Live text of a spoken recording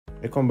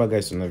Welcome back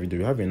guys to another video.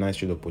 We have a nice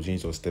trade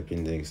opportunity of step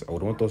index. I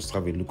would want us to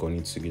have a look on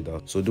it together.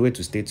 So do it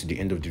to stay to the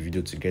end of the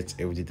video to get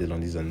every detail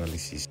on this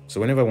analysis.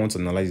 So whenever I want to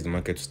analyze the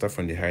market, to start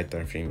from the higher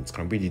time frame, it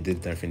can be the daily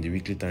time frame, the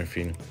weekly time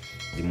frame,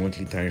 the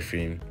monthly time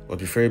frame, or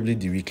preferably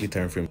the weekly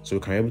time frame. So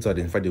we can be able to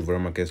identify the overall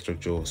market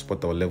structure,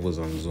 spot our levels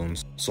and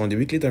zones. So on the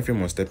weekly time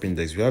frame on step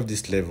index, we have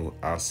this level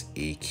as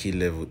a key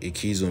level, a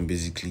key zone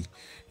basically.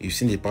 You've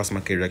seen the past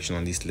market reaction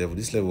on this level.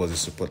 This level was a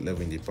support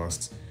level in the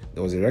past.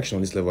 There was a reaction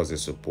on this level as a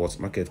support.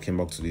 Market came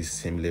back to this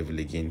same level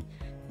again,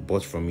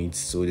 bought from it.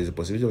 So there's a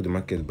possibility of the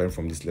market buying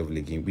from this level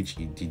again, which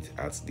it did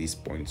at this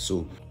point.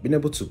 So being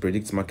able to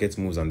predict market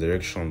moves and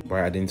direction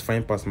by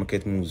identifying past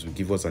market moves will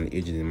give us an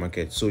edge in the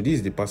market. So this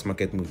is the past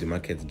market move the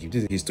market gives.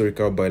 This is the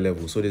historical buy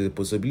level. So there's a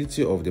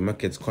possibility of the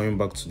market coming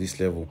back to this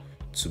level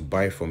to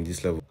buy from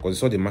this level, because we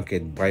saw the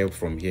market buy up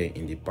from here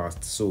in the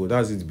past. So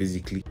that's it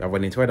basically. We have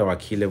identified our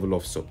key level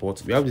of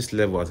support. We have this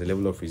level as a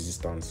level of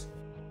resistance.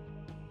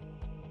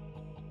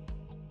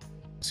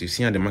 So you've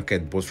seen how the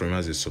market bought from here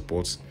as a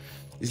support.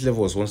 This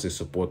level was once a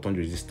support, turned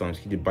resistance.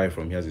 Hit the buy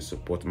from here as a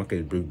support.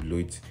 Market broke below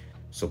it.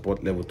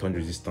 Support level, turned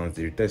resistance.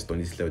 The retest on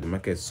this level. The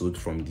market sold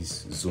from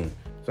this zone.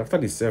 So after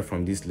the sell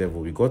from this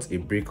level, we got a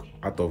break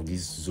out of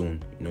this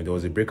zone. There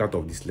was a break out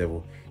of this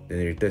level.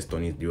 Then a retest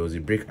on it. There was a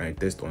break and a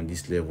test on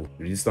this level.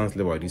 Resistance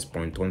level at this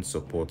point turned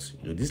support.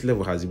 This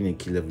level has been a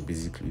key level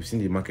basically. We've seen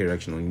the market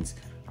reaction on it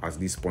at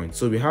this point.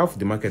 So we have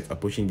the market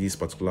approaching this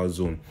particular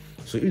zone.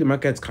 So if the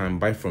market can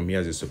buy from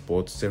here as a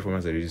support, sell from here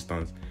as a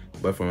resistance,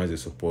 buy from here as a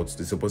support,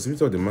 there's a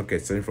possibility of the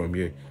market selling from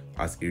here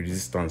as a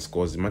resistance,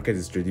 because the market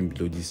is trading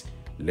below this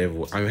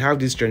level. And we have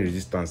this trend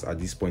resistance at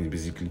this point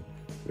basically.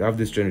 We have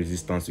this trend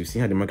resistance. We've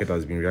seen how the market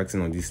has been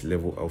reacting on this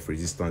level of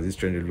resistance, this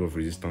trend level of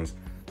resistance.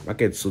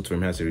 Market sold from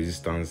here as a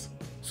resistance,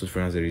 sold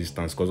from here as a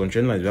resistance, because on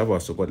trend lines we have our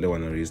support level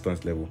and a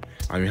resistance level,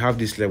 and we have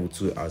this level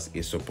too as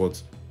a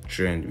support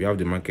trend. We have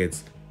the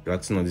market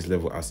reacting on this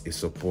level as a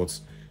support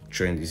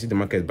trend. You see the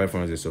market buy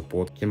from as a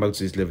support, came back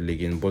to this level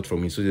again, bought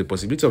from it. So the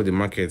possibility of the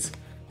market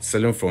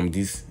selling from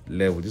this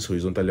level, this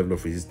horizontal level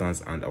of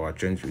resistance and our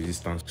trend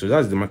resistance. So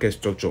that's the market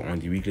structure on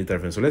the weekly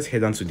time frame. So let's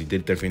head down to the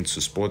daily time frame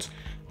to spot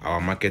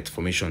our market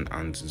formation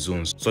and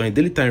zones. So on the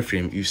daily time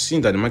frame, you've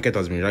seen that the market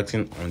has been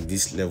reacting on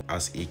this level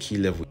as a key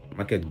level.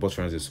 Market bought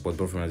from as a support,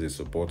 bought from as a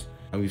support,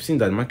 and we've seen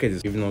that the market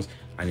is giving us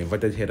an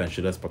inverted head and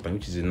shoulders pattern,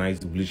 which is a nice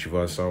bullish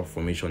reversal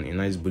formation, a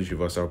nice bullish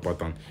reversal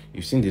pattern.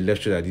 You've seen the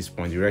left shoulder at this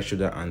point, the right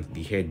shoulder and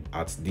the head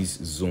at this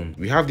zone.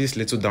 We have this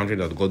little downtrend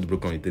that got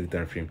broken on the daily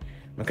time frame.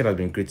 Market has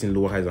been creating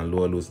lower highs and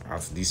lower lows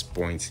at this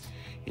point.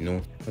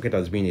 Market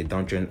has been a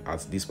downtrend at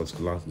this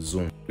particular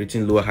zone,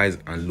 creating lower highs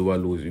and lower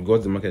lows. We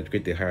got the market to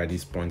create a high at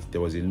this point.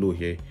 There was a low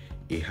here,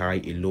 a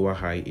high, a lower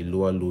high, a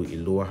lower low, a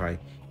lower high,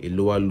 a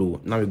lower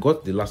low. Now we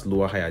got the last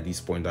lower high at this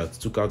point that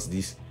took out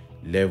this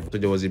level. So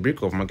there was a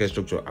break of market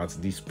structure at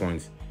this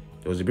point.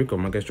 There was a break of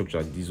market structure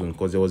at this zone,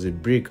 because there was a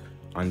break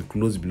and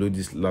close below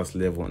this last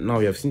level. Now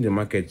we have seen the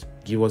market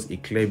give us a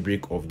clear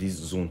break of this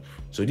zone.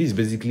 So this is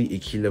basically a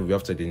key level we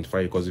have to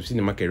identify, because we've seen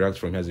the market react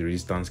from here as a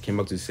resistance, came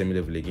back to the same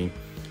level again,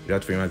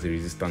 react from here as a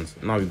resistance.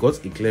 Now we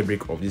got a clear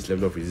break of this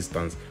level of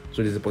resistance.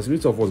 So there's a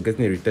possibility of us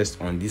getting a retest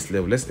on this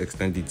level. Let's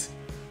extend it.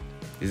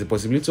 There's a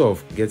possibility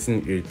of getting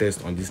a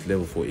retest on this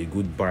level for a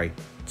good buy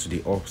to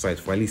the upside,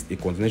 for at least a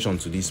continuation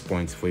to this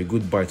point, for a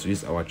good buy to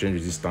this our trend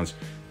resistance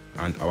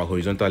and our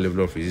horizontal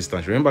level of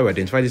resistance. Remember, we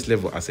identify this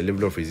level as a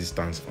level of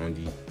resistance on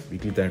the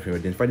weekly time frame. We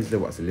identify this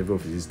level as a level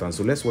of resistance.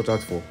 So let's watch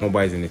out for more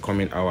buys in the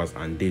coming hours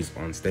and days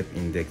on step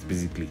index.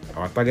 Basically,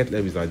 our target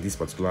level is at this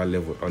particular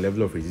level, our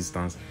level of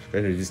resistance,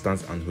 trend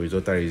resistance and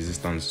horizontal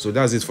resistance. So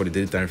that's it for the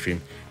daily time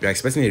frame. We are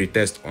expecting a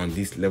retest on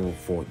this level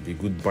for the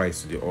good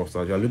buys to the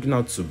upside. We are looking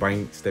out to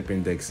buying step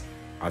index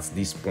at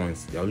this point.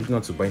 They are looking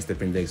out to buying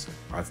step index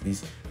at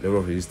this level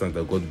of resistance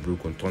that got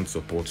broken, turned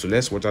support. So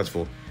let's watch out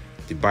for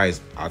the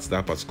buys at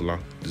that particular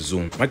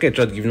zone. Market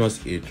tried giving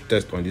us a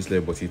test on this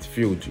level, but it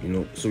failed.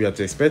 So we have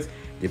to expect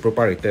a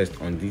proper retest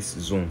on this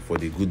zone for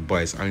the good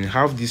buys, and we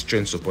have this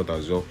trend support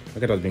as well.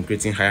 Market has been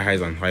creating high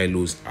highs and high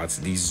lows at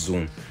this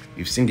zone.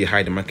 We've seen the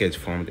high the market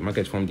formed. The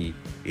market formed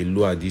a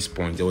low at this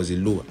point. There was a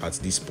low at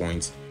this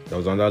point. There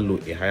was another low,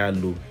 a higher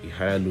low, a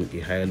higher low, a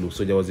higher low.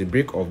 So there was a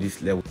break of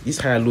this level. This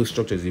higher low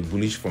structure is a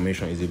bullish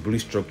formation, is a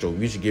bullish structure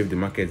which gave the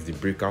market the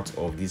breakout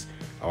of this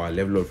our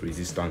level of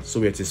resistance. So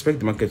we have to expect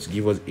the market to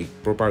give us a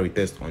proper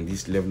retest on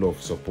this level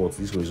of support,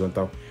 this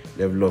horizontal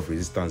level of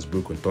resistance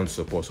broken, turned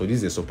support. So this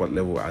is a support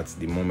level at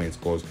the moment,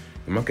 because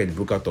the market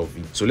broke out of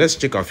it. So let's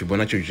check our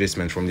Fibonacci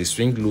retracement from the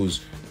swing lows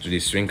to the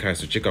swing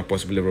highs to check our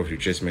possible level of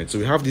retracement. So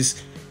we have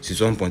this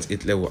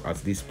 61.8 level at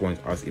this point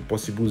as a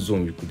possible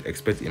zone we could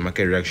expect a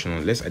market reaction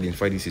on. Let's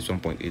identify this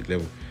 61.8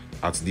 level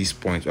at this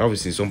point. We have a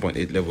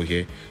 61.8 level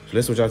here. So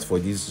let's watch out for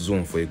this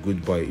zone for a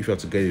good buy if you have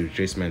to get a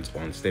retracement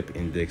on step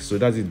index. So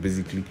that's it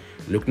basically,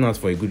 looking out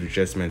for a good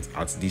retracement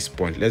at this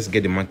point. Let's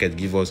get the market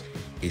give us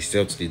a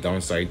sell to the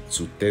downside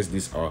to test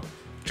this our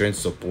trend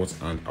support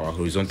and our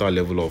horizontal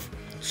level of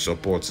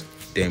support.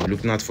 Then we're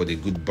looking out for the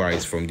good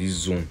buys from this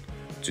zone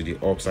to the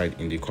upside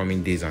in the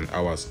coming days and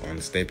hours on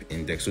step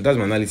index. So that's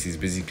my analysis.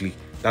 Basically,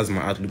 that's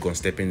my outlook on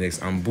step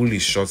index. I'm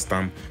bullish short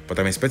term, but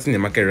I'm expecting the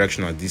market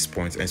reaction at this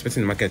point. I'm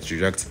expecting the market to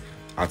react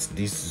at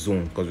this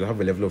zone because we have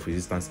a level of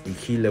resistance, a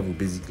key level,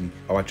 basically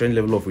our trend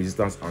level of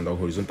resistance and our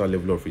horizontal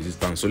level of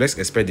resistance. So let's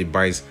expect the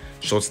buys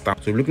short term.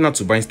 So we're looking at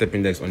to buying step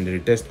index on the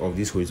retest of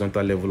this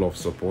horizontal level of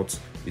support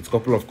with a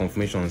couple of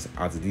confirmations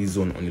at this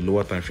zone on the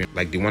lower time frame,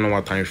 like the 1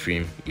 hour time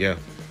frame. Yeah,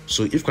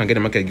 so if we can get the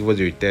market give us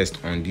a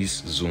retest on this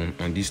zone,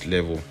 on this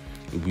level,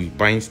 we'll be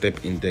buying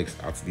step index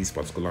at this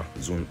particular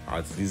zone,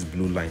 at this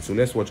blue line. So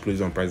let's watch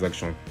closely on price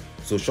action.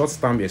 So short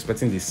term, we're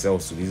expecting the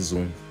sells to this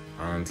zone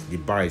and the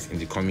buys in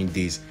the coming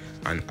days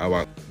and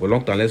hours. But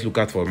long term, let's look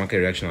out for market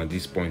reaction at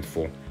this point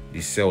for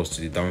the sells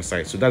to the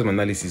downside. So that's my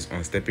analysis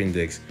on step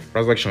index.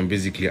 Price action,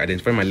 basically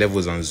identify my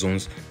levels and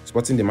zones,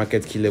 spotting the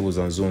market key levels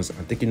and zones,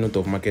 and taking note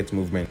of market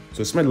movement.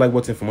 So smash the like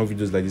button for more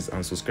videos like this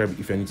and subscribe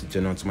if you're new to the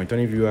channel. To my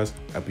returning viewers,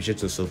 I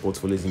appreciate your support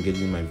for always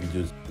engaging in my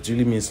videos. It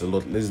really means a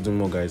lot. Let's do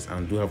more, guys,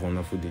 and do have a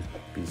wonderful day.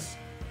 Peace.